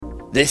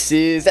This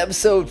is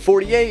episode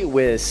 48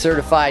 with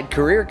certified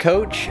career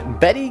coach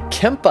Betty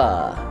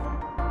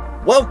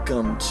Kempa.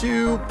 Welcome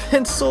to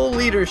Pencil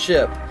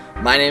Leadership.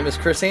 My name is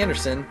Chris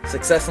Anderson,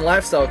 success and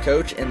lifestyle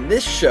coach, and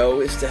this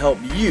show is to help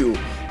you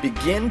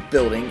begin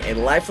building a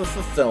life of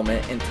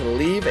fulfillment and to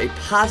leave a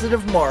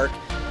positive mark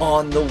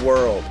on the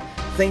world.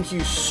 Thank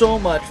you so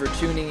much for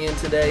tuning in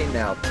today.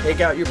 Now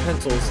take out your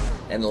pencils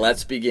and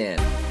let's begin.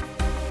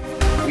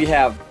 We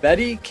have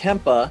Betty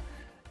Kempa,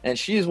 and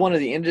she is one of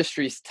the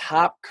industry's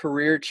top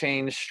career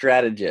change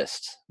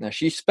strategists. Now,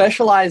 she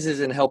specializes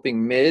in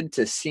helping mid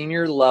to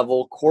senior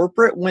level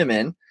corporate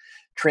women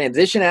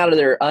transition out of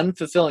their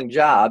unfulfilling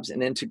jobs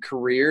and into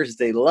careers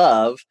they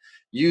love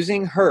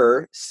using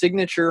her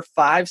signature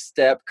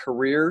 5-step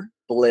career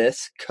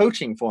bliss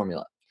coaching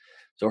formula.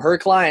 So her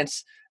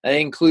clients, they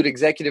include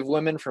executive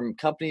women from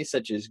companies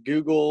such as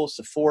Google,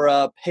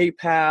 Sephora,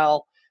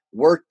 PayPal,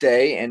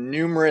 Workday, and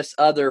numerous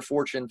other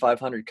Fortune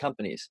 500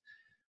 companies.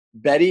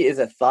 Betty is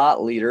a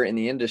thought leader in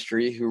the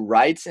industry who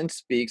writes and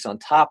speaks on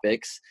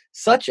topics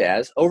such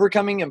as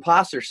overcoming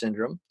imposter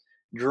syndrome,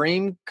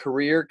 dream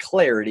career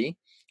clarity,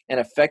 and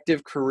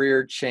effective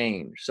career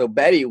change. So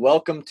Betty,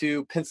 welcome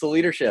to Pencil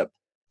Leadership.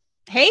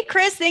 Hey,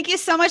 Chris, thank you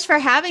so much for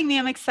having me.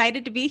 I'm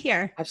excited to be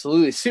here.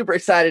 Absolutely. Super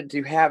excited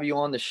to have you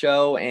on the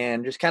show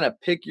and just kind of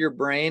pick your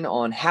brain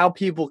on how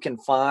people can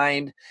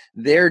find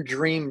their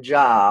dream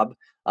job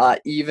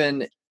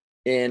even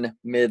in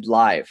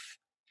midlife.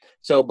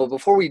 So, but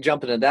before we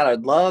jump into that,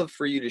 I'd love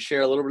for you to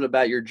share a little bit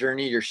about your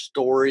journey, your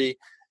story,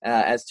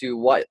 as to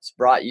what's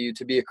brought you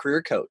to be a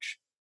career coach.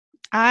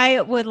 I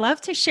would love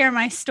to share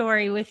my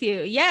story with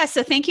you. Yeah,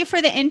 so thank you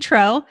for the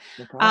intro.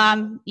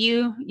 No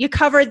You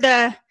covered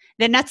the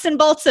nuts and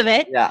bolts of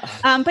it. Yeah.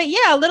 But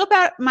yeah, a little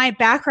about my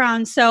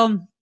background.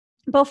 So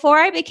before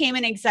I became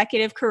an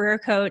executive career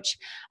coach,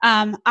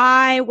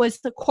 I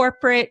was the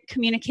corporate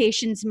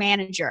communications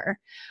manager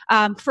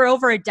for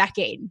over a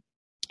decade.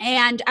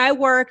 And I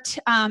worked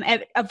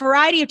at a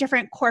variety of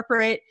different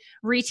corporate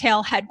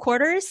retail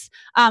headquarters.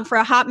 For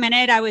a hot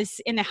minute, I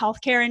was in the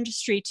healthcare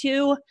industry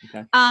too.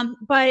 Okay.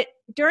 But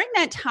during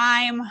that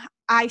time,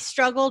 I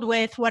struggled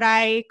with what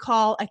I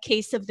call a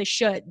case of the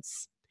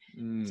shoulds.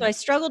 So I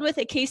struggled with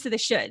a case of the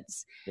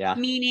shoulds,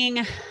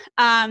 meaning,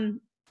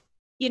 and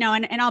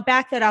I'll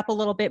back that up a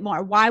little bit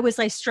more. Why was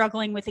I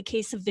struggling with a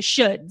case of the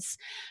shoulds?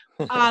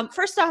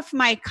 First off,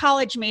 my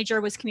college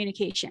major was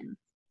communication.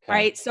 Okay.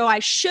 Right. So I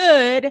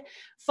should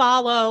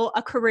follow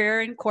a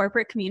career in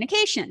corporate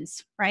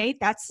communications, right?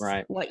 That's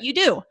right. What you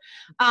do.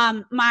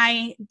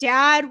 My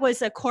dad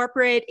was a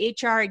corporate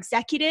HR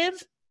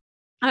executive.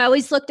 I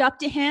always looked up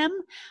to him.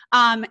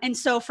 And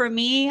so for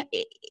me,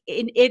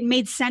 it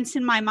made sense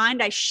in my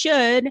mind. I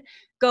should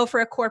go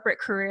for a corporate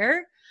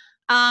career.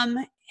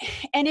 And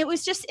it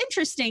was just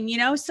interesting,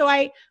 so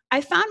I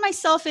found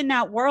myself in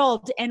that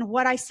world. And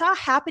what I saw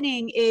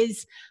happening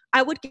is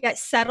I would get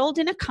settled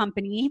in a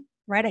company.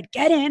 Right? I'd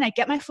get in, I'd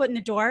get my foot in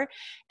the door,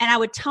 and I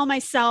would tell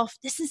myself,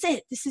 this is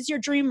it. This is your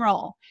dream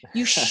role.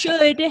 You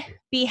should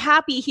be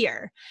happy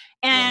here.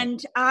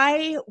 And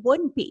I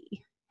wouldn't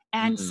be.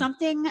 And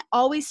something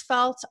always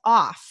felt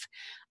off.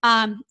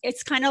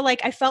 It's kind of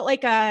like I felt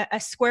like a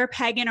square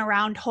peg in a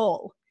round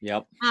hole.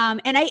 Yep.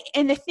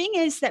 And the thing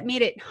is that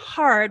made it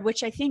hard,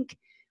 which I think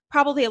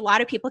probably a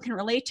lot of people can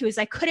relate to, is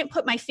I couldn't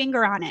put my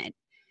finger on it.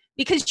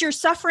 Because you're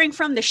suffering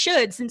from the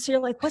shoulds. And so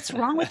you're like, what's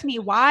wrong with me?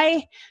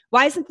 Why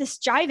isn't this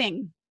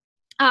jiving?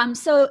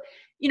 So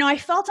I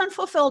felt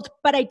unfulfilled,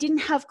 but I didn't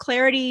have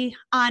clarity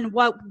on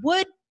what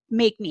would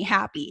make me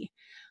happy.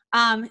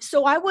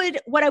 So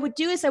what I would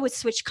do is I would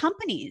switch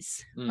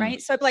companies,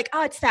 right? So I'd be like,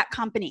 oh, it's that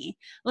company.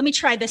 Let me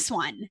try this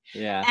one.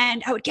 Yeah.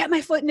 And I would get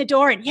my foot in the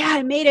door and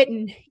I made it.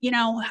 And,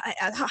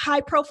 a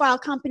high profile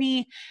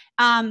company.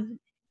 And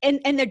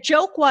the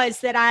joke was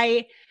that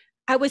I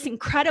was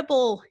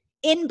incredible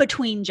in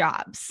between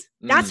jobs.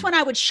 That's when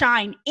I would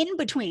shine, in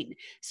between.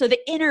 So the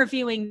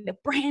interviewing, the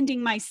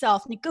branding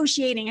myself,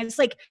 negotiating, it's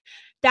like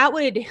that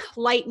would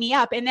light me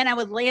up. And then I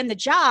would land the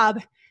job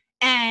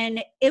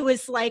and it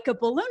was like a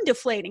balloon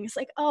deflating. It's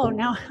like, oh,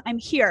 now I'm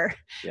here.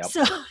 Yep.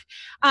 So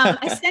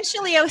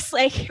essentially I was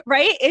like,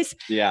 right? And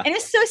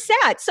it's so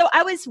sad. So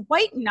I was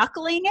white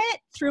knuckling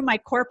it through my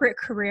corporate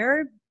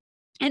career.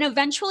 And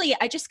eventually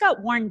I just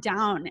got worn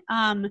down.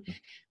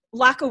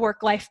 Lack of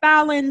work-life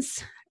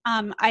balance.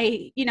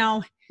 A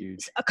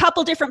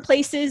couple different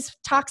places,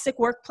 toxic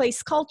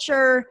workplace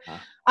culture,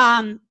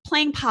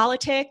 playing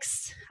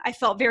politics. I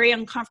felt very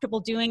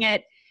uncomfortable doing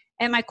it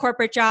in my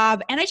corporate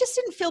job. And I just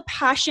didn't feel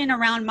passion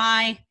around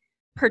my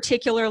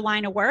particular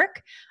line of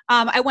work.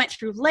 I went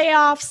through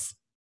layoffs,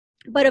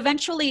 but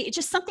eventually it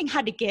just something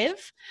had to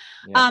give.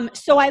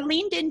 So I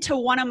leaned into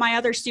one of my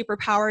other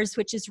superpowers,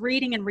 which is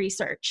reading and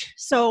research.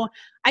 So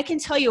I can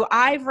tell you,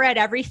 I've read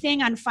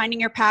everything on finding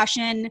your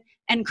passion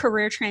and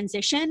career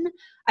transition.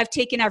 I've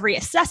taken every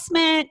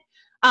assessment.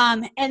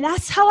 And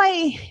that's how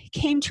I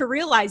came to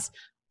realize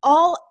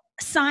all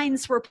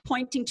signs were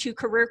pointing to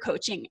career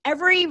coaching.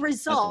 Every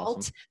result,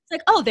 awesome. It's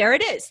like, oh, there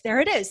it is. There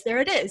it is. There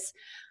it is.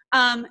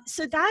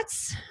 So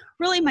that's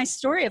really my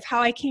story of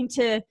how I came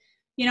to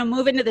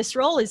move into this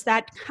role is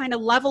that kind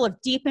of level of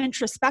deep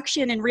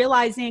introspection and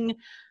realizing,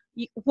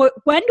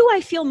 when do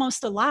I feel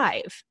most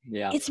alive?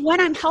 Yeah. It's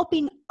when I'm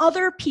helping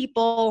other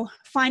people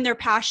find their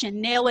passion,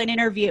 nail an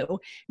interview,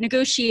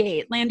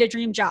 negotiate, land a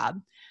dream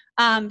job.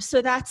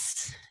 So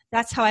that's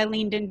how I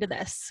leaned into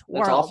this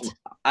world. Awesome.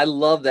 I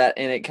love that.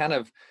 And it kind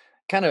of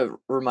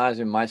reminds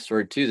me of my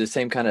story too, the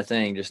same kind of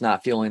thing, just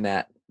not feeling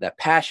that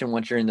passion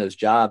once you're in those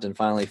jobs and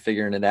finally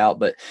figuring it out.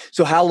 But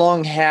so how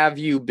long have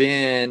you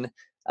been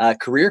a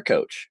career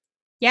coach?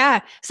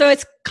 Yeah. So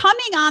it's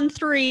coming on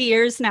 3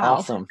 years now.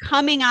 Awesome.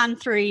 Coming on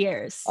 3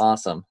 years.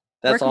 Awesome.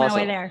 That's working awesome.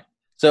 my way there.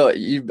 So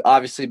you've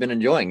obviously been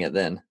enjoying it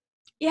then.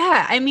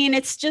 Yeah. I mean,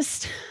 it's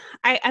just,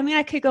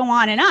 I could go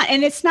on.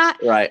 And it's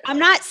not, right. I'm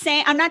not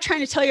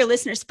trying to tell your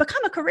listeners,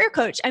 become a career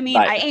coach. I mean,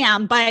 right. I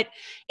am, but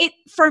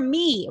for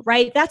me,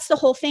 right. That's the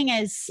whole thing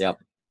is, yep.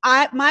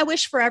 My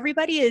wish for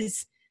everybody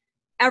is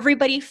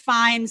everybody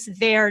finds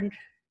their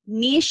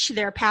niche,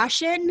 their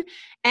passion,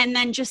 and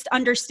then just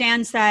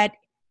understands that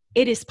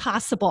it is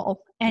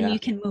possible and you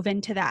can move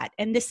into that.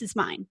 And this is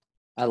mine.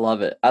 I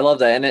love it. I love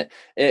that. And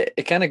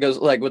it kind of goes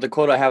like with the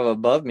quote I have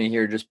above me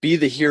here, just be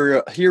the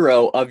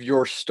hero of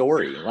your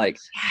story. Like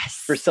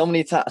for so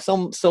many times,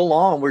 so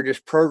long, we're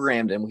just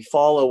programmed and we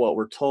follow what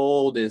we're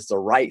told is the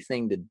right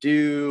thing to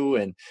do.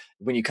 And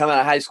when you come out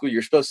of high school,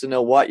 you're supposed to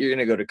know what you're going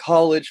to go to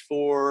college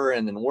for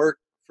and then work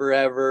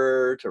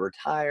forever to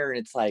retire. And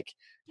it's like,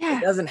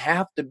 it doesn't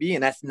have to be.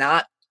 And that's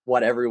not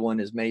what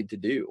everyone is made to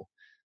do.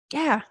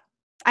 Yeah.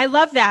 I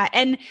love that.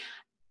 And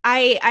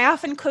I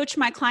often coach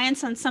my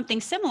clients on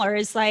something similar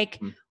is like,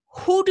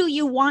 who do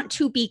you want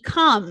to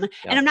become? Yep.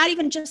 And I'm not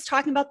even just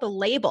talking about the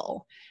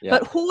label,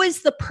 but who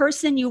is the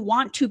person you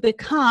want to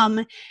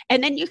become?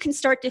 And then you can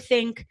start to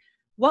think,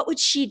 what would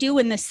she do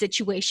in this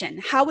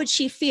situation? How would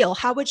she feel?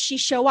 How would she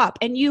show up?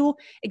 And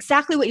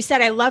exactly what you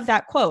said. I love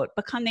that quote,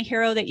 become the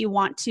hero that you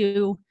want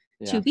to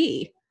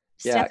be.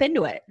 Step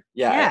into it.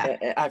 Yeah.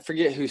 I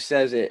forget who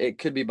says it. It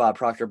could be Bob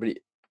Proctor, but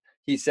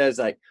he says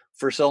like,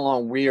 for so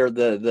long, we are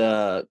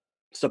the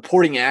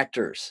supporting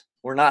actors.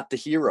 We're not the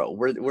hero.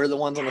 We're the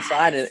ones on the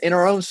side in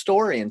our own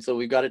story. And so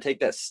we've got to take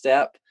that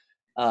step,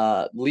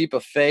 leap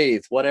of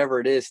faith, whatever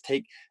it is,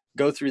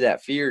 go through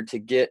that fear to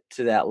get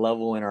to that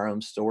level in our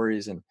own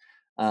stories. And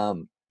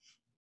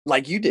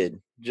like you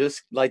did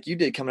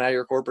coming out of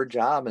your corporate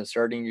job and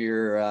starting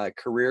your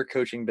career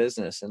coaching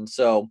business. And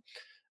so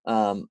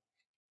kind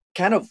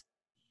of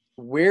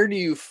where do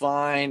you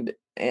find,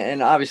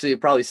 and obviously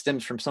it probably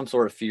stems from some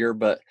sort of fear,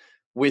 but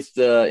with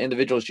the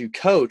individuals you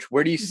coach,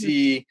 where do you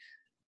see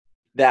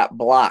that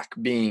block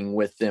being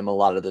with them a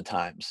lot of the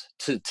times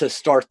to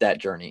start that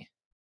journey?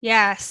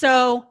 Yeah.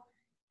 So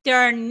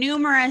there are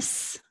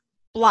numerous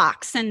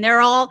blocks and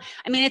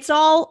it's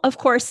all, of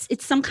course,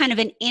 it's some kind of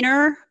an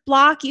inner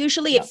block.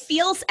 Usually it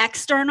feels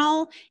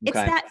external. It's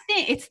that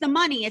thing. It's the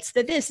money. It's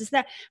the this, it's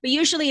that. But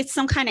usually it's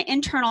some kind of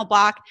internal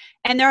block.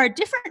 And there are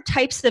different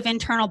types of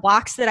internal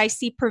blocks that I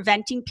see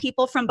preventing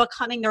people from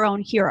becoming their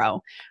own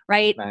hero,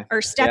 right?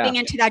 Or stepping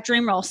into that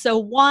dream role. So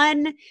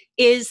one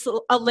is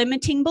a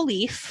limiting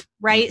belief,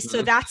 right? Mm-hmm.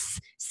 So that's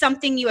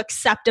something you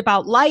accept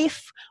about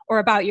life or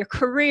about your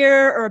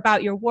career or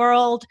about your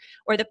world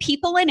or the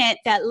people in it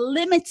that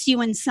limits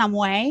you in some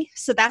way.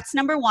 So that's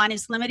number one,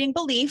 is limiting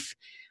belief,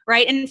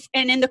 right?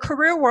 And in the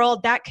career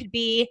world, that could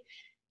be,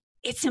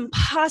 it's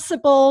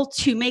impossible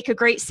to make a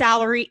great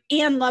salary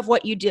and love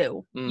what you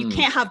do. You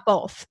can't have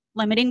both.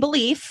 Limiting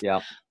belief. Yeah.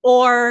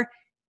 Or,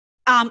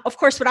 of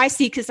course, what I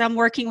see, because I'm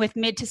working with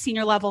mid to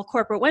senior level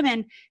corporate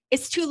women,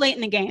 it's too late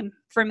in the game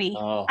for me.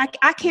 Oh,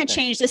 I can't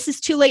change. This is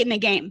too late in the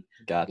game.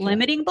 Gotcha.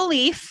 Limiting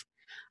belief.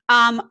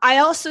 I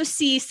also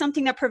see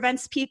something that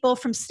prevents people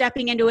from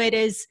stepping into it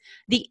is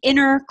the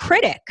inner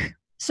critic.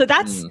 So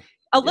that's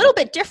a little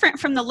bit different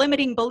from the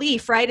limiting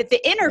belief, right?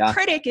 The inner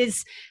critic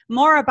is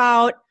more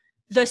about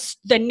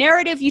the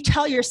narrative you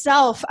tell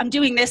yourself. I'm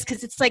doing this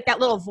because it's like that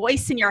little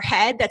voice in your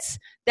head that's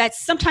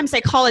sometimes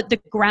I call it the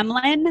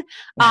gremlin,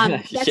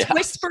 that's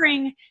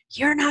whispering,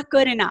 you're not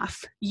good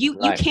enough. You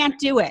can't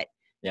do it.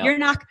 Yep. You're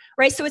not,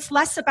 right? So it's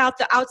less about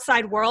the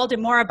outside world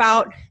and more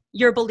about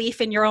your belief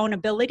in your own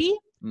ability.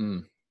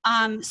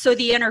 So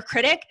the inner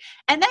critic,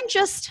 and then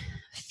just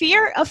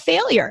fear of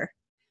failure.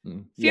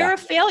 Fear of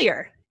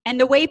failure. And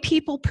the way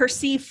people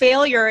perceive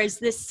failure is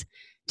this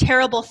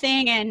terrible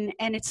thing,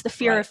 and it's the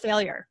fear of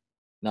failure.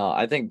 No,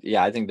 I think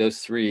those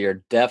three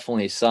are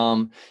definitely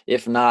some,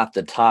 if not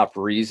the top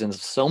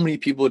reasons so many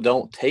people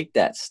don't take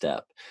that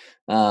step.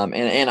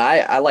 And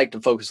I like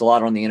to focus a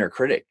lot on the inner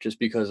critic just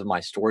because of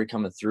my story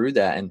coming through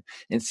that,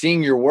 and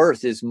seeing your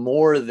worth is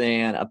more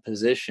than a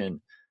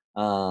position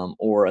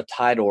or a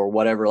title or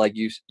whatever. Like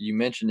you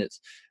mentioned,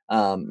 it's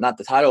not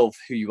the title of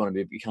who you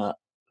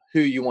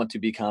want to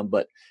become,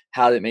 but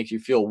how it makes you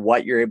feel,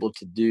 what you're able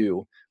to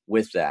do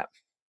with that.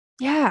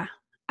 Yeah,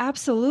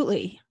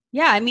 absolutely.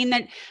 Yeah. I mean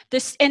and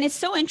it's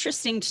so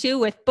interesting too,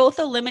 with both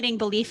the limiting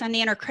belief and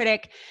the inner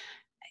critic.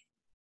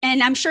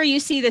 And I'm sure you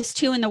see this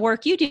too in the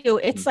work you do.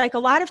 It's like a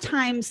lot of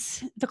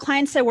times the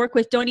clients I work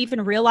with don't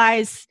even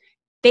realize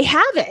they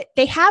have it.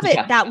 They have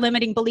it, that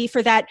limiting belief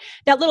or that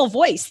little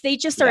voice. They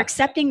just are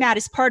accepting that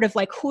as part of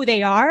like who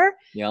they are.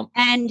 Yep.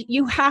 And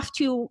you have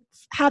to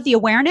have the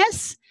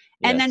awareness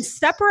and then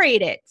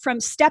separate it from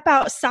step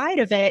outside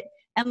of it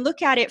and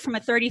look at it from a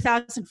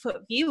 30,000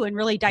 foot view and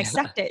really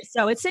dissect it.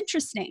 So it's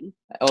interesting.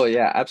 Oh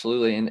yeah,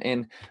 absolutely.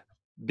 And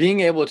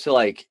being able to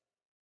like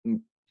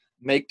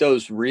make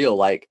those real,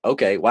 like,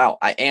 okay, wow,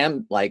 I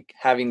am like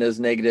having those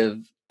negative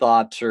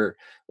thoughts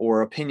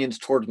or opinions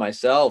towards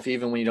myself,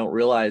 even when you don't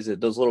realize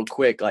it, those little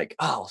quick, like,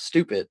 oh,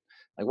 stupid.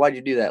 Like, why'd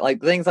you do that?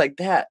 Like things like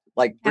that,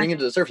 like bring it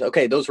to the surface.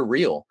 Okay, those are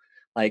real.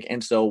 Like,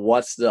 and so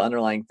what's the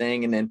underlying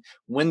thing? And then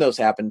when those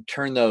happen,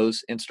 turn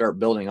those and start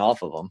building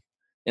off of them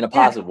in a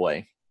positive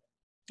way.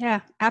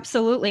 Yeah,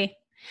 absolutely.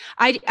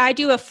 I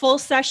do a full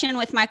session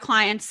with my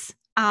clients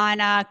on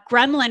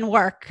gremlin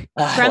work.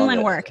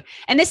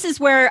 And this is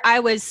where I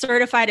was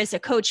certified as a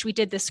coach. We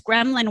did this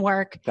gremlin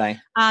work. Okay.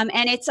 And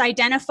it's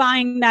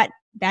identifying that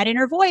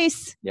inner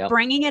voice,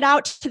 bringing it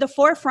out to the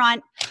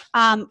forefront,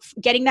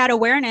 getting that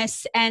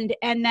awareness, and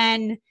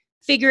then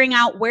figuring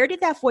out where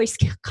did that voice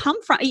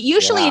come from.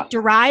 Usually it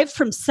derived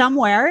from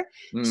somewhere.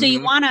 Mm-hmm. So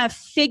you want to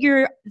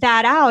figure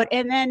that out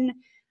and then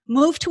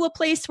move to a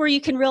place where you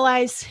can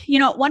realize,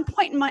 at one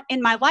point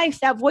in my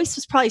life, that voice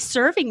was probably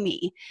serving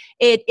me.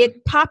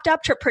 It popped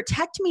up to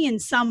protect me in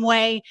some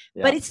way,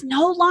 but it's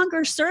no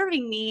longer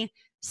serving me.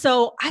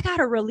 So I got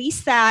to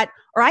release that,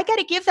 or I got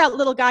to give that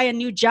little guy a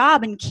new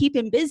job and keep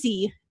him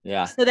busy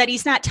so that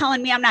he's not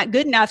telling me I'm not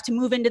good enough to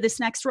move into this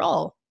next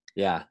role.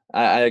 Yeah,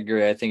 I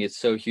agree. I think it's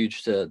so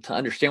huge to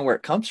understand where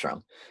it comes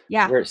from,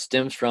 where it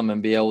stems from,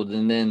 and be able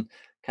to then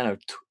kind of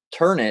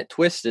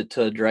twist it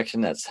to a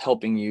direction that's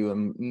helping you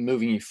and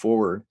moving you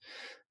forward.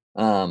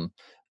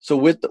 So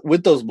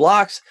with those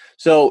blocks,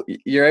 so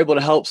you're able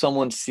to help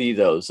someone see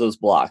those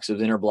blocks,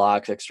 those inner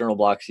blocks, external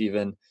blocks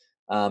even,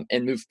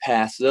 and move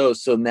past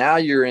those. So now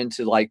you're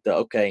into like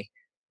okay,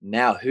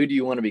 now who do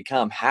you want to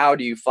become? How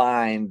do you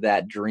find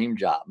that dream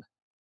job?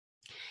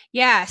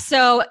 Yeah.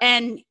 So,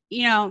 and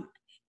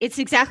it's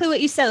exactly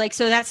what you said. Like,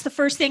 so that's the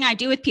first thing I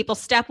do with people.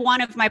 Step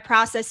one of my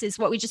process is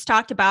what we just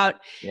talked about,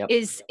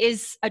 is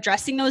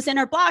addressing those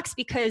inner blocks,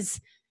 because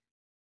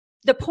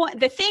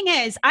the thing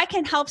is, I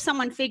can help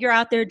someone figure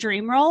out their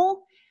dream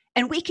role,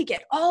 and we could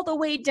get all the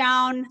way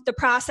down the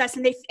process,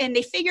 and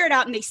they figure it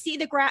out, and they see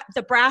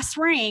the brass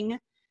ring,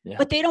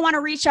 but they don't want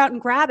to reach out and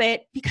grab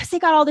it because they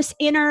got all this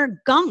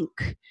inner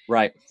gunk.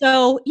 Right.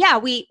 So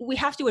we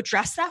have to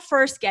address that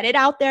first, get it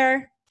out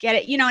there, get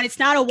it, and it's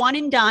not a one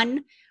and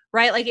done,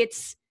 right? Like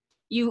it's,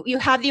 you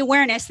have the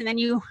awareness, and then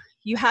you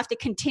have to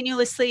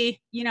continuously,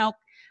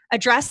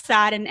 address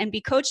that and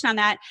be coached on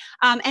that.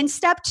 And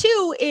step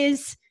two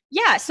is,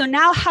 so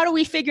now how do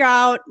we figure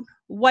out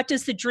what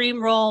does the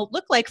dream role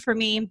look like for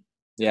me?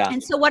 Yeah.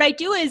 And so what I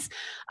do is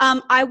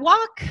I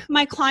walk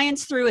my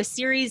clients through a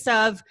series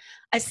of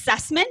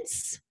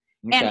assessments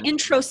and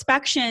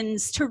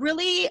introspections to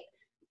really,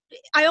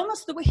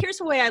 here's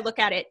the way I look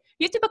at it.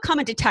 You have to become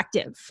a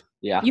detective.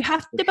 Yeah. You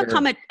have to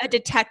become a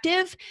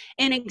detective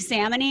in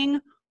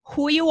examining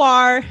who you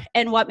are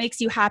and what makes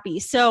you happy.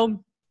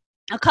 So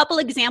a couple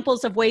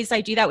examples of ways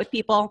I do that with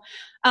people.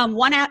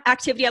 One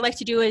activity I like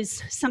to do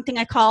is something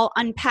I call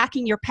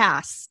unpacking your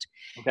past.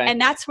 Okay. And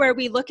that's where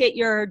we look at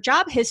your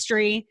job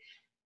history,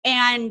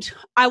 and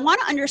I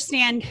want to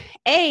understand,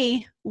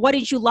 what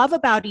did you love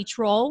about each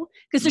role?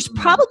 Because there's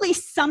probably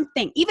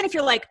something, even if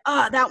you're like,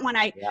 that one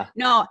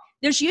no,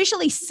 there's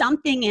usually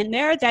something in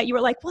there that you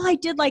were like, well, I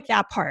did like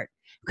that part,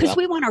 because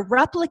we want to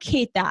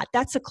replicate that.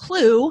 That's a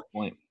clue.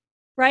 Point.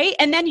 Right?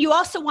 And then you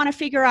also want to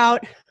figure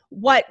out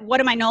what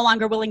am I no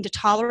longer willing to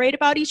tolerate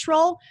about each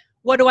role?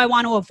 What do I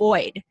want to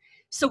avoid?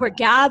 So we're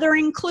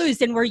gathering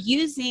clues, and we're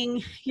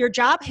using your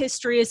job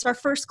history as our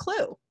first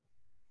clue.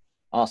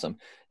 Awesome.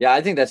 Yeah,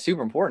 I think that's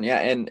super important. Yeah.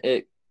 And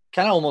it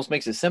kind of almost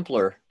makes it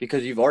simpler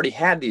because you've already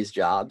had these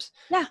jobs.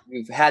 Yeah.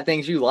 You've had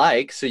things you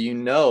like, so you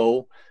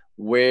know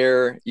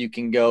where you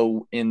can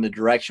go in the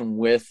direction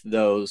with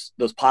those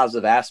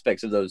positive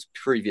aspects of those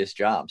previous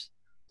jobs.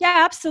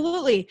 Yeah,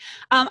 absolutely.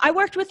 I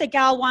worked with a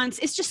gal once.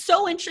 It's just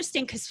so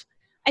interesting because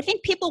I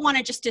think people want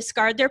to just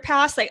discard their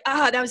past, like,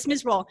 that was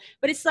miserable.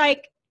 But it's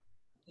like,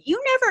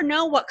 you never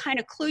know what kind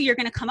of clue you're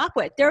going to come up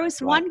with. There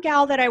was one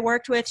gal that I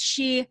worked with.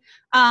 She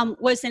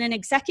was an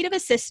executive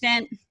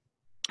assistant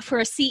for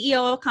a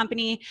CEO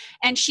company,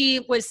 and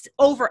she was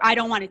over, I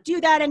don't want to do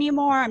that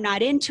anymore. I'm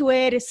not into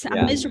it.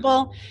 I'm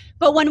miserable.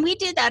 But when we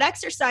did that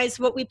exercise,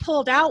 what we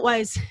pulled out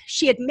was,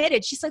 she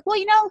admitted, she's like,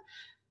 well,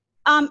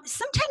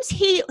 sometimes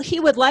he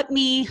would let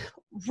me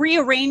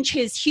rearrange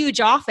his huge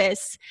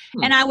office,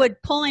 and I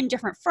would pull in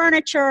different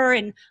furniture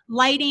and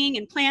lighting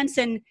and plants.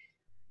 And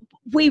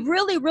we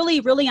really, really,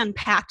 really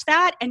unpacked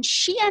that. And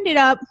she ended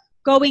up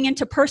going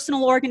into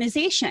personal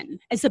organization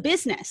as a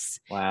business.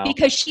 Wow.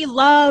 Because she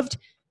loved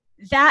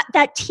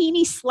that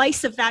teeny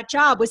slice of that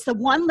job was the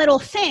one little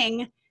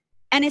thing.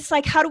 And it's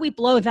like, how do we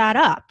blow that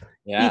up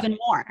even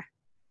more?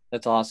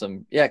 That's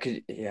awesome. Yeah. Cause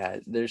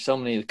there's so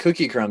many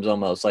cookie crumbs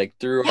almost like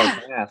through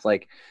our path.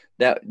 Like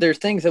that there's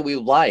things that we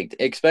liked,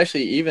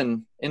 especially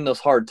even in those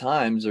hard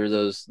times or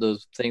those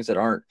things that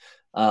aren't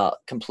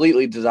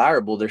completely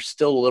desirable. There's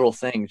still little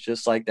things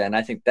just like that. And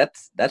I think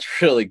that's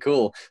really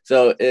cool.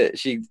 So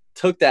she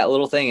took that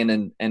little thing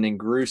and then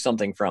grew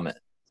something from it.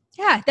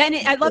 Yeah.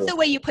 I love the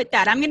way you put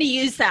that. I'm going to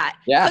use that.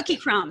 Yeah. Cookie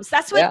crumbs.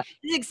 That's what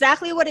is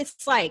exactly what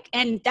it's like.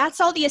 And that's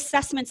all the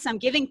assessments I'm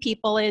giving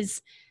people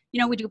is,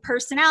 we do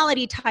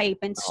personality type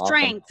and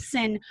strengths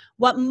and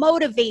what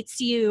motivates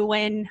you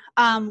and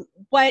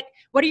what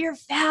are your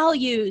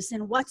values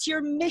and what's your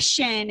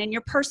mission and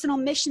your personal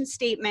mission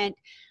statement.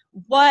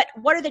 What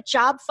are the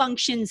job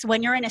functions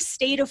when you're in a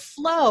state of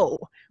flow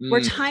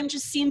where time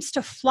just seems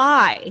to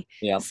fly?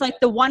 Yeah. It's like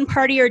the one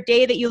part of your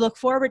day that you look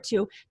forward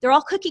to. They're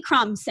all cookie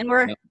crumbs and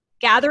we're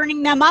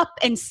gathering them up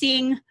and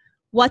seeing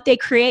what they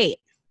create.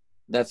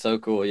 That's so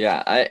cool.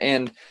 Yeah.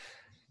 And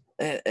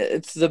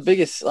it's the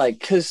biggest,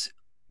 because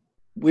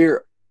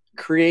we're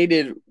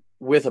created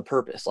with a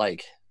purpose.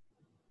 Like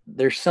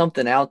there's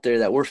something out there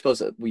that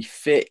we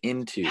fit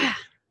into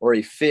or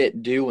a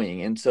fit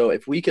doing. And so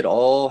if we could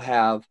all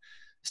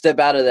step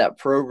out of that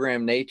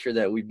program nature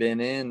that we've been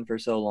in for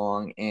so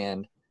long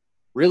and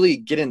really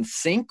get in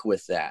sync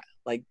with that,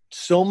 like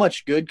so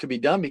much good could be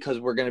done because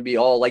we're going to be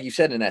all, like you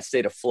said, in that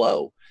state of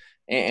flow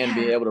and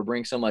be able to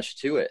bring so much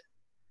to it.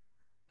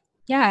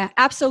 Yeah,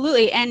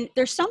 absolutely. And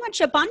there's so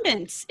much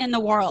abundance in the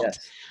world. Yes.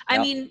 I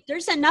mean,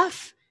 there's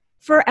enough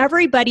for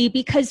everybody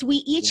because we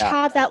each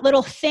have that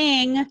little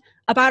thing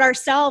about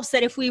ourselves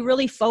that if we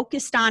really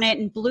focused on it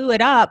and blew it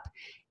up,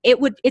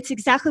 it's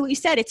exactly what you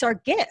said. It's our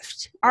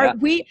gift.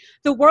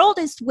 The world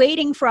is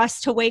waiting for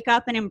us to wake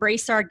up and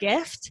embrace our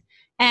gift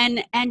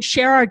and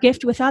share our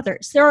gift with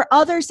others. There are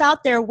others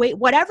out there.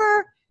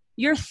 Whatever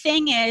your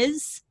thing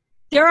is,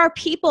 there are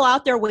people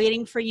out there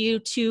waiting for you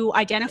to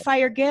identify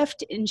your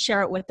gift and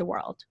share it with the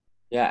world.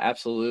 Yeah,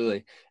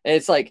 absolutely. And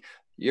it's like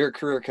you're a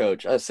career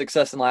coach, a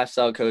success and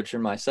lifestyle coach,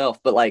 and myself,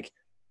 but like,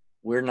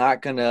 we're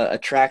not going to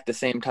attract the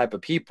same type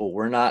of people.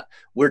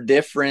 We're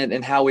different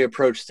in how we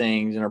approach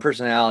things and our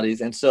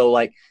personalities. And so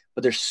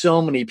but there's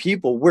so many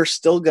people, we're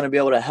still going to be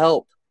able to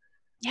help.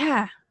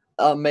 Yeah.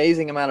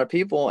 Amazing amount of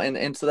people.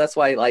 And so that's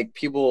why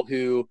people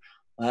who,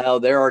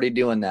 they're already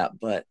doing that,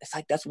 but it's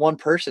like, that's one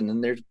person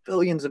and there's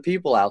billions of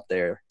people out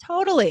there.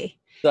 Totally.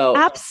 So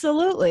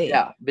absolutely.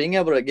 Yeah. Being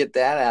able to get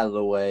that out of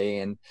the way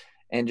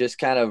and just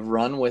kind of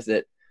run with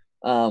it.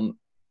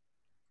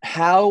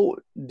 How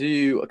do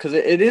you, because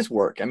it is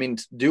work. I mean,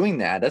 doing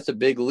that's a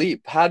big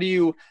leap. How do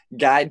you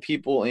guide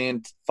people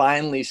in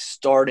finally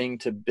starting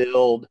to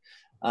build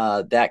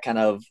that kind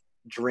of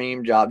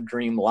dream job,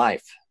 dream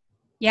life?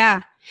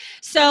 Yeah.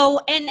 So,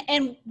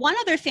 and one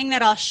other thing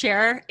that I'll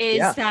share is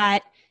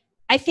that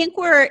I think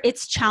where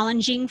it's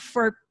challenging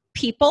for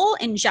people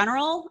in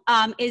general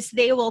is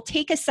they will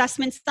take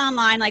assessments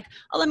online, like,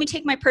 oh, let me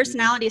take my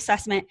personality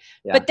assessment.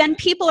 Yeah. But then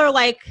people are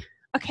like,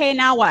 okay,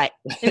 now what?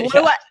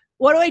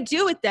 What do I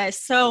do with this?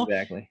 So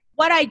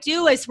what I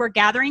do is we're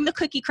gathering the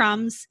cookie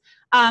crumbs.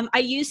 I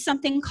use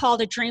something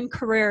called a Dream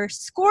Career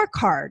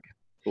Scorecard.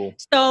 Cool.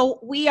 So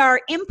we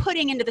are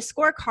inputting into the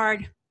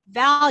scorecard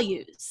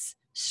values,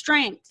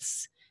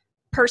 strengths,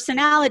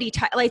 personality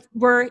type.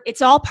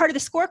 It's all part of the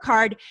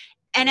scorecard.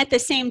 And at the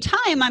same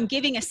time, I'm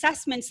giving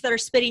assessments that are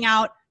spitting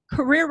out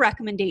career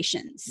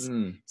recommendations.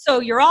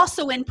 So you're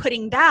also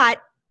inputting that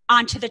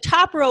onto the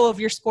top row of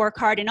your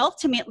scorecard. And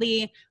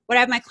ultimately, what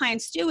I have my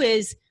clients do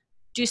is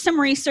do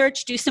some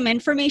research, do some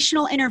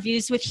informational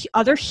interviews with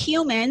other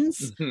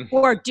humans who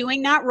are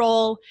doing that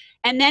role.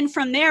 And then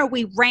from there,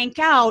 we rank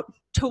out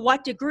to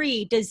what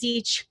degree does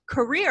each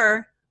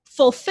career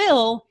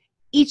fulfill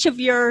each of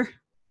your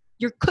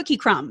cookie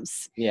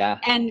crumbs. Yeah.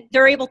 And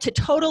they're able to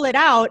total it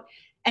out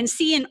and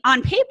see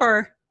on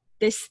paper,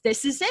 this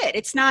is it.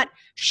 It's not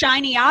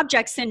shiny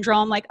object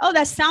syndrome like, oh,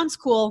 that sounds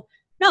cool.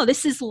 No,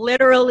 this is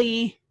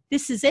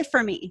it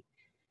for me.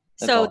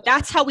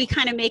 That's how we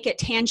kind of make it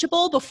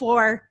tangible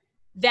before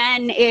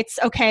then it's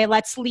okay,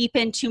 let's leap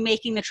into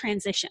making the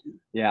transition.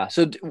 Yeah.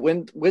 So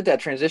with that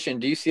transition,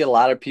 do you see a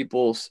lot of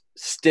people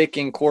stick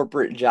in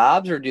corporate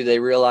jobs, or do they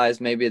realize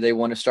maybe they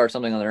want to start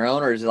something on their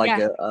own, or is it like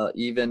a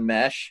even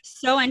mesh?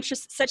 So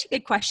interesting. Such a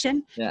good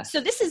question. Yeah. So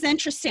this is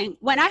interesting.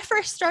 When I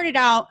first started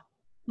out,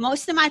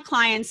 most of my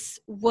clients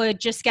would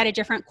just get a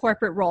different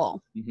corporate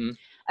role.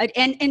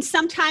 And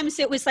sometimes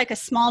it was like a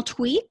small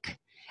tweak,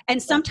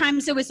 and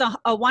sometimes it was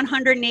a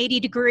 180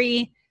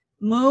 degree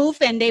move,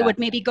 and they would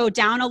maybe go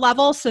down a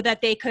level so that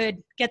they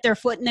could get their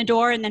foot in the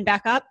door and then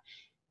back up.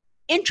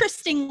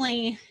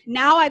 Interestingly,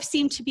 now I've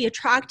seemed to be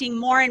attracting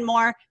more and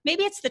more,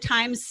 maybe it's the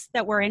times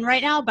that we're in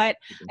right now, but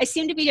I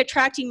seem to be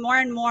attracting more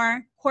and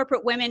more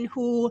corporate women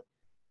who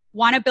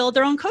want to build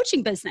their own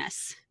coaching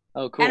business.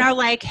 Oh, cool. And are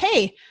like,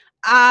 hey,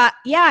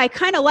 I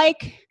kind of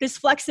like this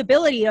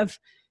flexibility of,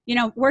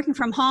 working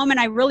from home,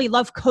 and I really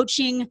love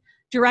coaching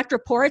direct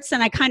reports,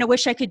 and I kind of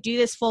wish I could do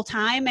this full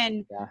time.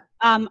 And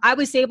I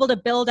was able to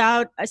build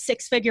out a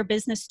 6-figure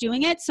business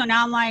doing it. So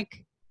now I'm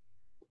like,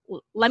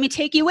 let me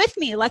take you with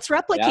me. Let's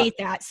replicate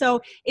that.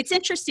 So it's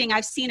interesting.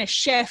 I've seen a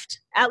shift,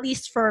 at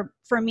least for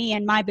me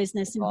and my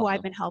business and who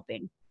I've been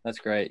helping. That's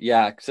great.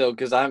 Yeah. So,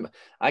 cause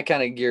I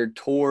kind of geared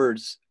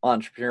towards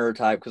entrepreneur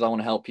type because I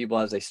want to help people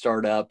as they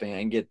start up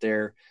and get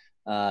their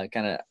kind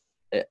of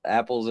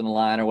apples in a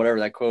line or whatever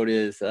that quote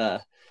is.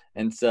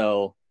 And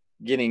so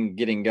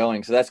getting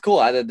going. So that's cool.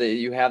 That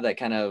you have that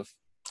kind of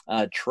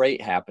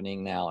trait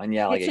happening now. And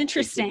yeah, like it's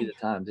interesting. It could be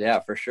the times. Yeah,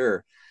 for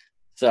sure.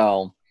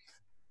 So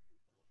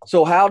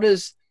how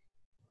does,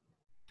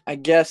 I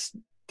guess,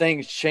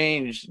 things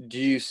change? Do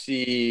you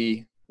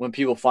see when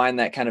people find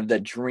that kind of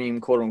that dream,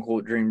 quote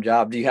unquote, dream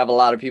job? Do you have a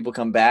lot of people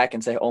come back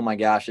and say, oh my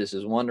gosh, this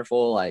is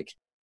wonderful? Like,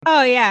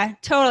 oh yeah,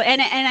 totally.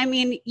 And I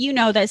mean,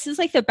 this is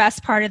like the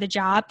best part of the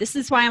job. This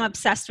is why I'm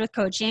obsessed with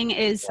coaching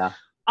is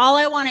all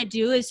I want to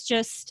do is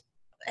just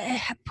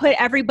put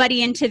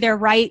everybody into their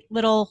right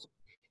little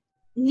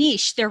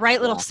niche, their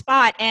right little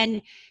spot.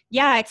 And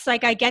yeah, it's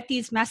like I get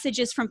these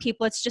messages from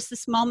people. It's just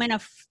this moment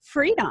of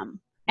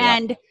freedom.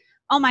 And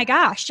oh my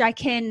gosh, I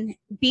can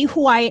be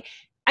who I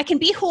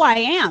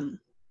am.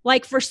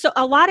 Like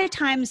a lot of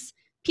times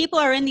people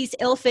are in these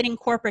ill-fitting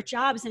corporate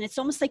jobs and it's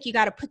almost like you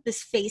got to put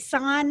this face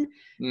on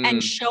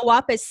and show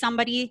up as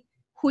somebody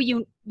who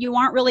you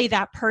aren't really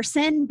that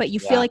person, but you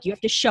feel like you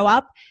have to show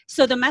up.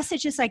 So the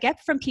messages I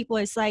get from people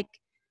is like,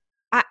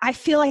 I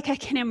feel like I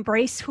can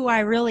embrace who I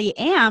really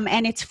am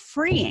and it's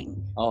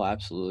freeing. Oh,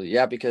 absolutely.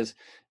 Yeah. Because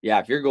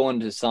if you're going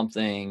to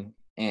something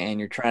and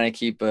you're trying to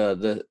keep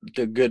the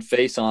good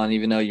face on,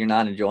 even though you're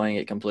not enjoying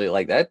it completely,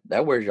 like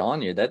that wears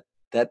on you,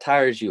 that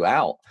tires you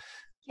out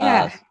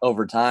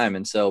over time.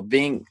 And so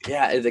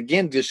it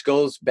again just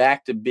goes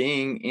back to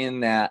being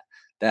in that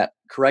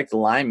correct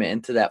alignment,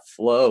 into that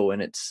flow.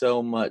 And it's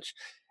so much,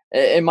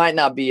 it might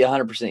not be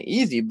 100%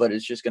 easy, but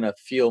it's just going to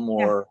feel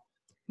more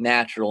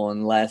natural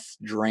and less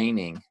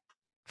draining.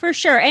 For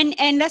sure.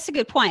 And that's a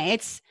good point.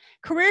 It's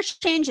career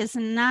change is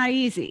not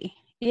easy.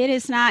 It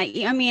is not.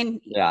 I mean,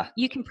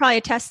 you can probably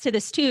attest to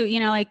this too,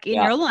 like in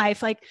your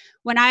life, like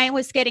when I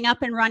was getting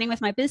up and running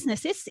with my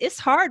business, it's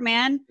hard,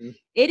 man. Mm-hmm.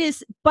 It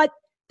is. But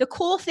the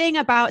cool thing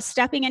about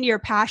stepping into your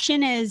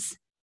passion is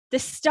the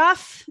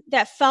stuff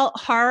that felt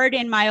hard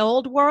in my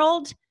old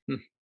world,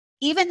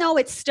 even though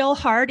it's still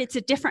hard, it's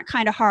a different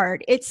kind of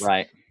hard. It's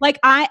like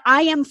I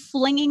am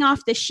flinging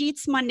off the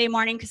sheets Monday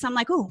morning because I'm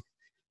like, oh,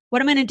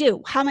 what am I going to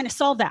do? How am I going to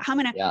solve that? How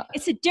am I going to?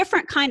 It's a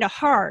different kind of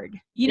hard.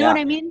 You know what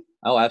I mean?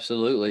 Oh,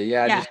 absolutely.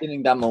 Yeah, just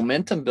getting that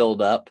momentum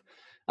build up.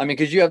 I mean,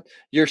 because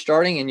you're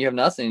starting and you have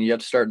nothing. You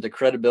have to start the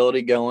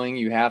credibility going.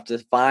 You have to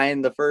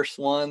find the first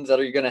ones that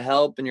are going to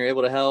help, and you're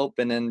able to help,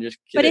 and then just.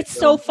 But it's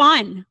so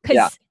fun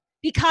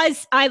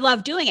because I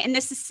love doing it, and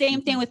this is the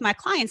same thing with my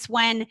clients.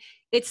 When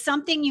it's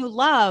something you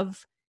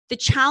love, the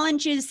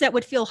challenges that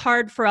would feel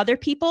hard for other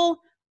people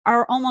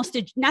are almost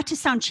not to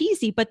sound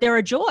cheesy, but they're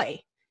a joy.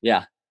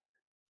 Yeah,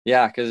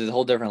 because it's a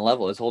whole different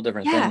level. It's a whole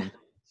different thing.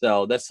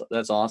 So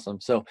that's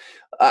awesome. So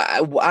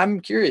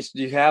I'm curious,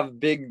 do you have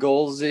big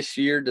goals this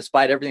year,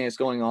 despite everything that's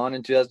going on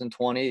in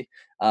 2020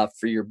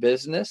 for your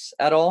business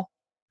at all?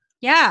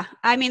 Yeah,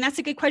 I mean, that's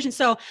a good question.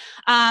 So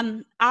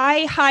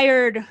I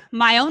hired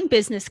my own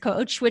business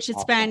coach, which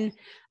has been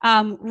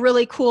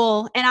really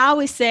cool. And I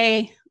always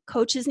say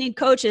coaches need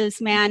coaches,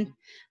 man.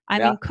 I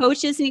mean,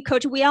 coaches need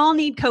coaches. We all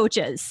need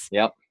coaches.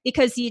 Yep.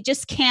 Because you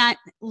just can't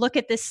look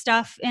at this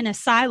stuff in a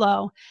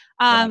silo.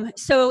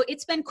 So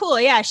it's been cool.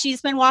 Yeah,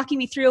 she's been walking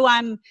me through.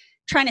 I'm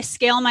trying to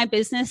scale my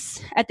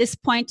business at this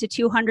point to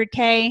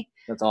 200K.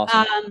 That's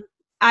awesome.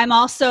 I'm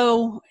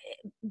also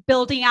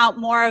building out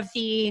more of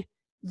the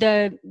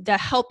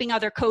helping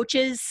other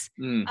coaches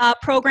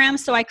program.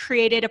 So I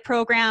created a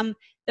program,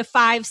 the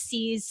 5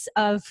 C's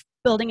of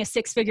building a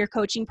 6-figure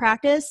coaching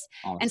practice.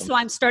 Awesome. And so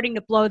I'm starting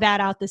to blow that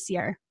out this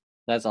year.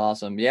 That's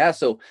awesome. Yeah.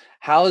 So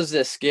how is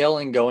this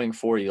scaling going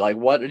for you? Like,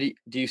 what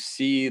do you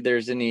see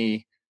there's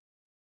any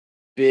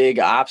big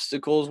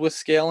obstacles with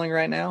scaling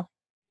right now?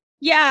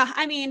 Yeah.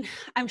 I mean,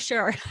 I'm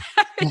sure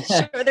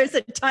there's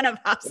a ton of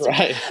obstacles.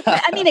 Right.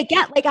 But I mean,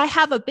 again, like I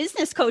have a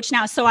business coach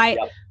now. So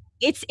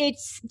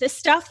it's the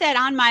stuff that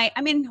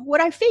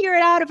would I figure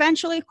it out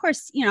eventually? Of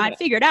course, I'd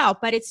figure it out,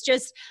 but it's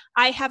just,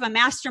 I have a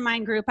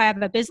mastermind group. I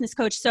have a business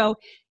coach. So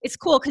it's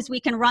cool because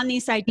we can run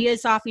these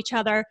ideas off each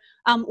other.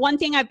 One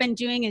thing I've been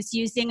doing is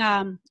using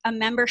a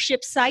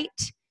membership site.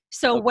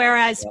 So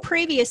whereas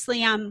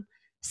previously I'm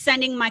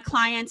sending my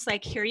clients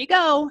like, here you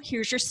go,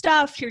 here's your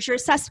stuff, here's your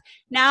assessment.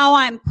 Now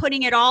I'm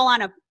putting it all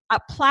on a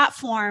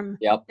platform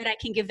that I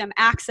can give them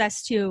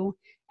access to.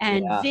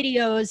 And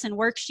videos and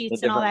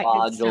worksheets and all that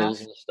good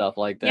stuff. And stuff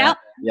like that.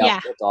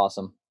 Yep. That's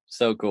awesome.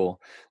 So cool.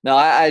 No,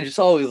 I just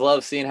always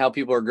love seeing how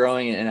people are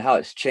growing and how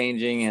it's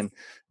changing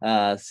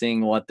and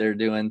seeing what they're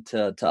doing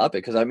to up it.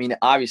 Because I mean,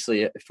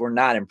 obviously, if we're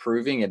not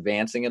improving,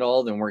 advancing at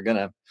all, then we're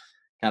gonna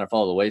kind of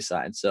fall the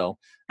wayside. So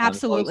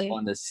absolutely,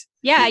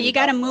 you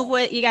got to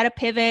move you got to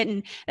pivot,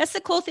 and that's the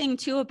cool thing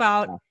too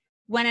about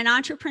when an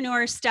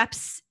entrepreneur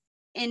steps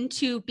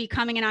into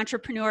becoming an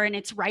entrepreneur and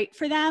it's right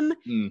for them.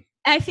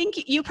 I think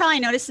you probably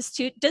notice this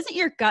too. Doesn't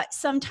your gut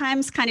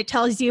sometimes kind of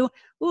tells you,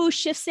 "Ooh,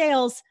 shift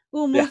sales.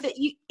 Ooh, move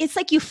it." It's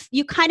like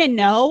you kind of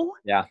know.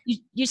 Yeah. You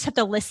just have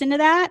to listen to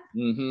that.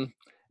 Mm-hmm.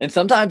 And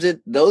sometimes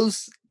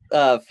those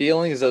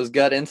feelings, those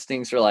gut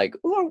instincts are like,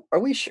 "Ooh, are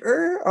we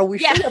sure? Are we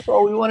sure that's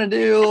all we want to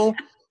do?"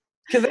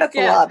 Because that's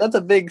a lot. That's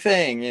a big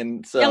thing.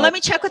 And so let me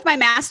check with my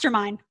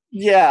mastermind.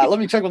 Yeah, let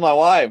me check with my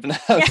wife.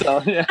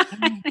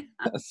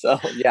 So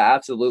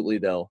absolutely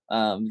though.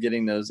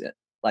 Getting those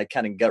like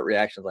kind of gut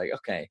reactions, like,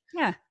 okay,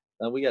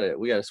 we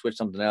gotta switch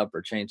something up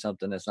or change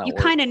something that's not. You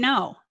kind of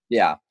know.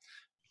 Yeah,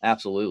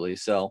 absolutely.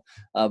 So,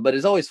 but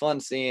it's always fun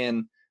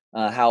seeing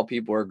how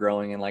people are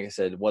growing and, like I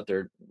said, what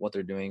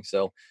they're doing.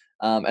 So,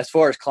 as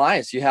far as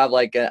clients, you have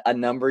like a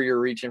number you're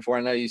reaching for.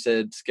 I know you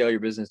said scale your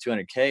business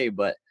 200K,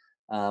 but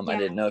I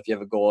didn't know if you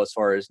have a goal as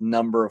far as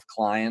number of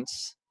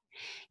clients.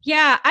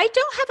 Yeah, I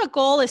don't have a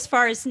goal as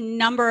far as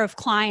number of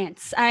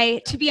clients.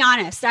 To be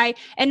honest,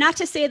 and not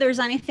to say there's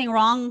anything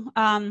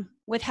wrong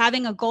with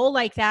having a goal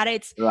like that.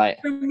 It's right.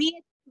 For me,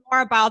 it's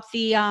more about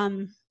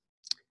the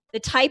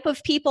type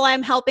of people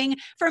I'm helping.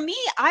 For me,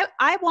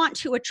 I want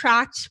to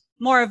attract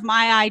more of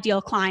my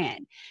ideal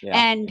client. Yeah.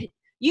 And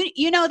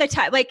you know the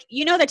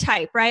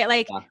type, right?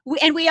 Like,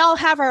 we all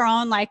have our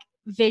own like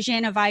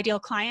vision of ideal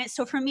client.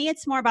 So for me,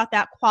 it's more about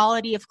that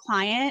quality of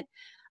client.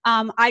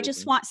 I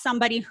just want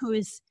somebody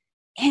who's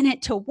in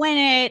it to win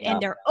it, and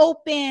they're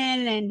open,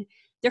 and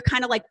they're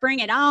kind of like bring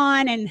it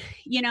on. And,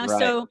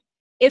 so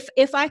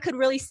if I could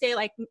really say,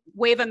 like,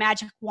 wave a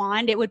magic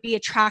wand, it would be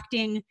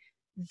attracting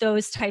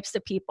those types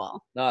of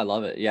people. No, I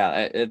love it.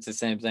 Yeah, it's the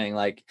same thing,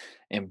 like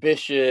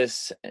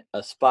ambitious,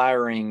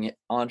 aspiring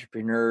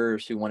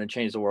entrepreneurs who want to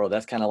change the world.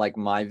 That's kind of like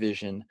my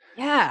vision.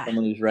 Yeah.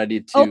 Someone who's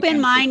ready to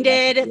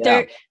open-minded.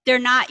 They're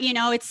not,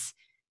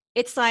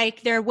 it's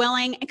like they're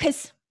willing,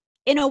 because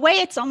in a way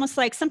it's almost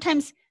like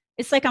sometimes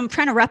it's like I'm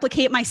trying to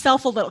replicate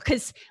myself a little,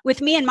 because with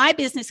me and my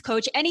business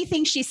coach,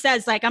 anything she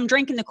says, like, I'm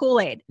drinking the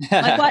Kool-Aid.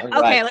 Like, what? Right.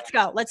 Okay, let's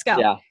go.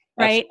 Yeah.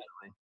 Right.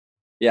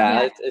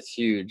 Yeah. It's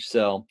huge.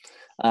 So,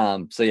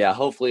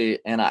 hopefully,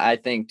 and I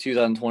think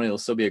 2020 will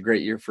still be a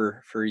great year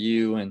for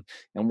you and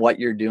what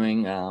you're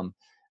doing.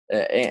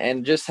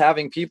 And just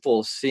having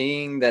people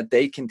seeing that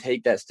they can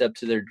take that step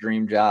to their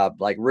dream job,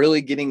 like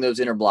really getting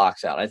those inner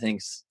blocks out, I think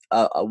is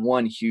a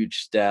one huge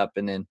step.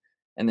 And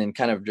then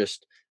kind of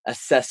just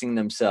assessing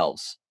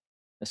themselves,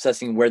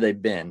 assessing where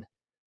they've been,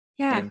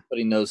 and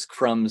putting those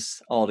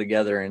crumbs all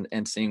together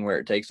and seeing where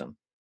it takes them.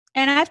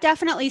 And I've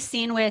definitely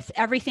seen, with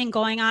everything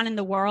going on in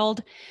the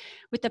world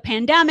with the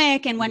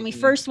pandemic, and when we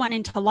first went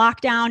into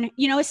lockdown,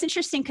 it's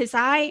interesting because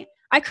I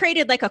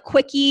created like a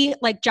quickie,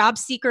 like job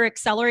seeker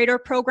accelerator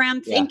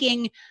program,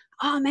 thinking,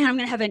 oh man, I'm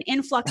going to have an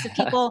influx of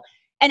people.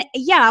 And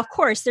of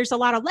course there's a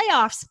lot of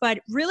layoffs, but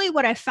really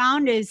what I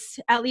found is,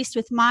 at least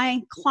with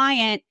my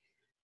client,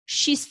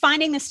 she's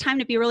finding this time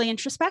to be really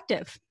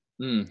introspective.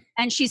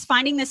 And she's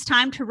finding this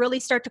time to really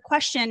start to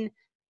question,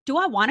 do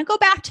I want to go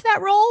back to that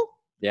role?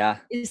 Yeah.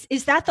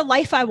 Is that the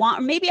life I want?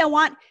 Or maybe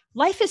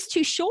life is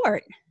too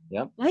short.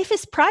 Yep. Life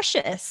is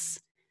precious.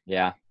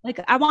 Yeah. Like,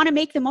 I want to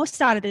make the most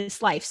out of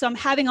this life. So I'm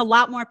having a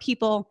lot more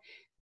people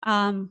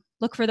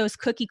look for those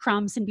cookie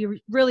crumbs and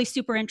be really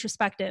super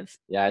introspective.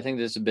 Yeah. I think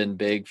this has been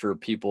big for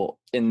people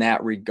in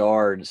that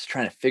regard, is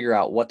trying to figure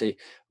out what they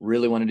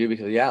really want to do,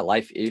 because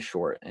life is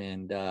short.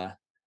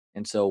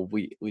 And so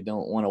we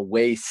don't want to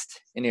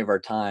waste any of our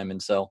time.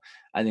 And so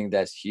I think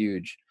that's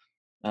huge.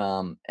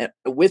 And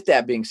with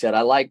that being said,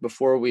 I like,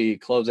 before we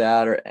close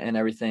out and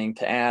everything,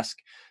 to ask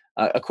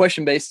a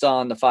question based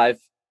on the 5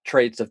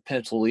 traits of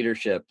pencil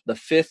leadership. The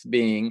 5th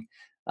being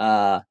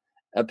a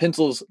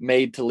pencil's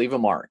made to leave a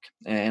mark,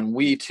 and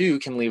we too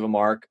can leave a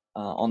mark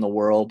on the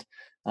world,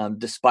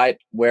 despite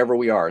wherever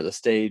we are, the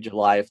stage of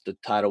life, the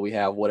title we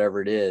have,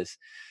 whatever it is.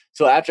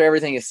 So after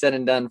everything is said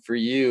and done for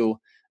you,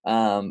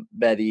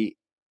 Betty,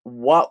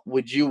 what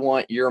would you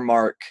want your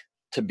mark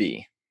to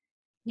be?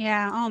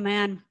 Yeah. Oh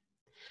man.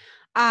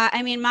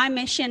 I mean, my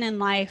mission in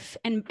life,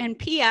 and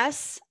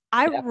P.S.,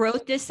 I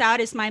wrote this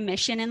out as my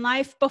mission in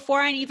life before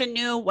I even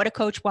knew what a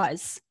coach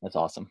was. That's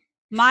awesome.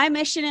 My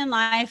mission in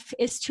life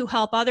is to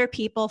help other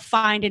people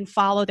find and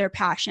follow their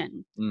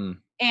passion.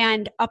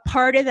 And a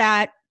part of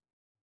that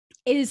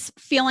is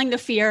feeling the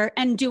fear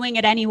and doing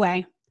it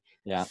anyway.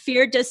 Yeah.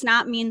 Fear does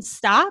not mean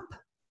stop.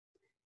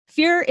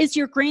 Fear is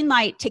your green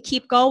light to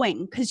keep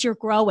going, because you're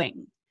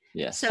growing.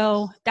 Yes.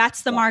 So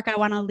that's the mark I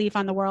want to leave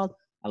on the world.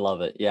 I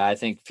love it. Yeah, I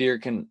think fear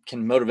can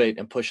motivate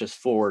and push us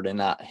forward and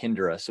not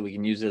hinder us, so we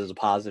can use it as a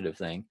positive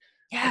thing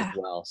as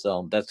well.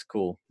 So that's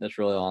cool. That's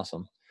really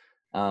awesome.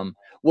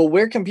 Well,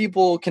 where can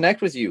people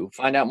connect with you,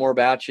 find out more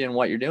about you and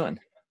what you're doing?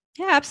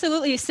 Yeah,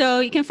 absolutely.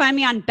 So you can find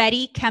me on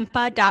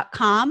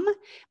bettykempa.com,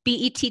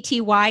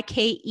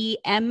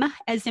 BETTYKEM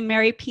as in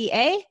Mary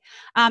PA.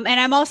 And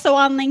I'm also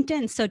on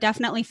LinkedIn. So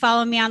definitely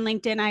follow me on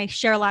LinkedIn. I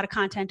share a lot of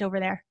content over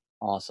there.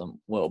 Awesome.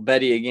 Well,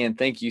 Betty, again,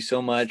 thank you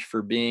so much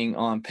for being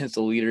on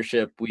Pencil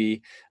Leadership.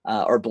 We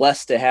are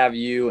blessed to have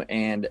you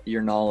and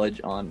your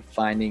knowledge on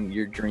finding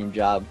your dream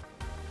job.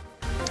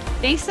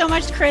 Thanks so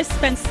much, Chris. It's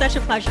been such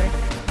a pleasure.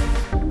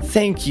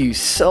 Thank you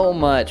so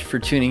much for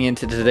tuning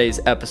into today's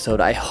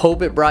episode. I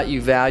hope it brought you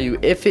value.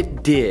 If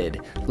it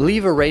did,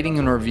 leave a rating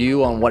and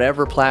review on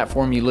whatever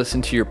platform you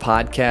listen to your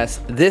podcast.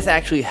 This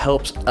actually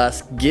helps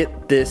us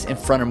get this in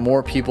front of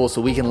more people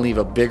so we can leave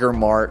a bigger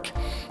mark.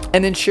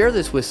 And then share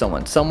this with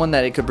someone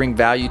that it could bring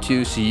value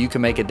to so you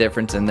can make a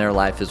difference in their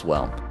life as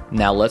well.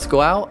 Now let's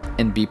go out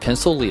and be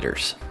pencil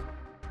leaders.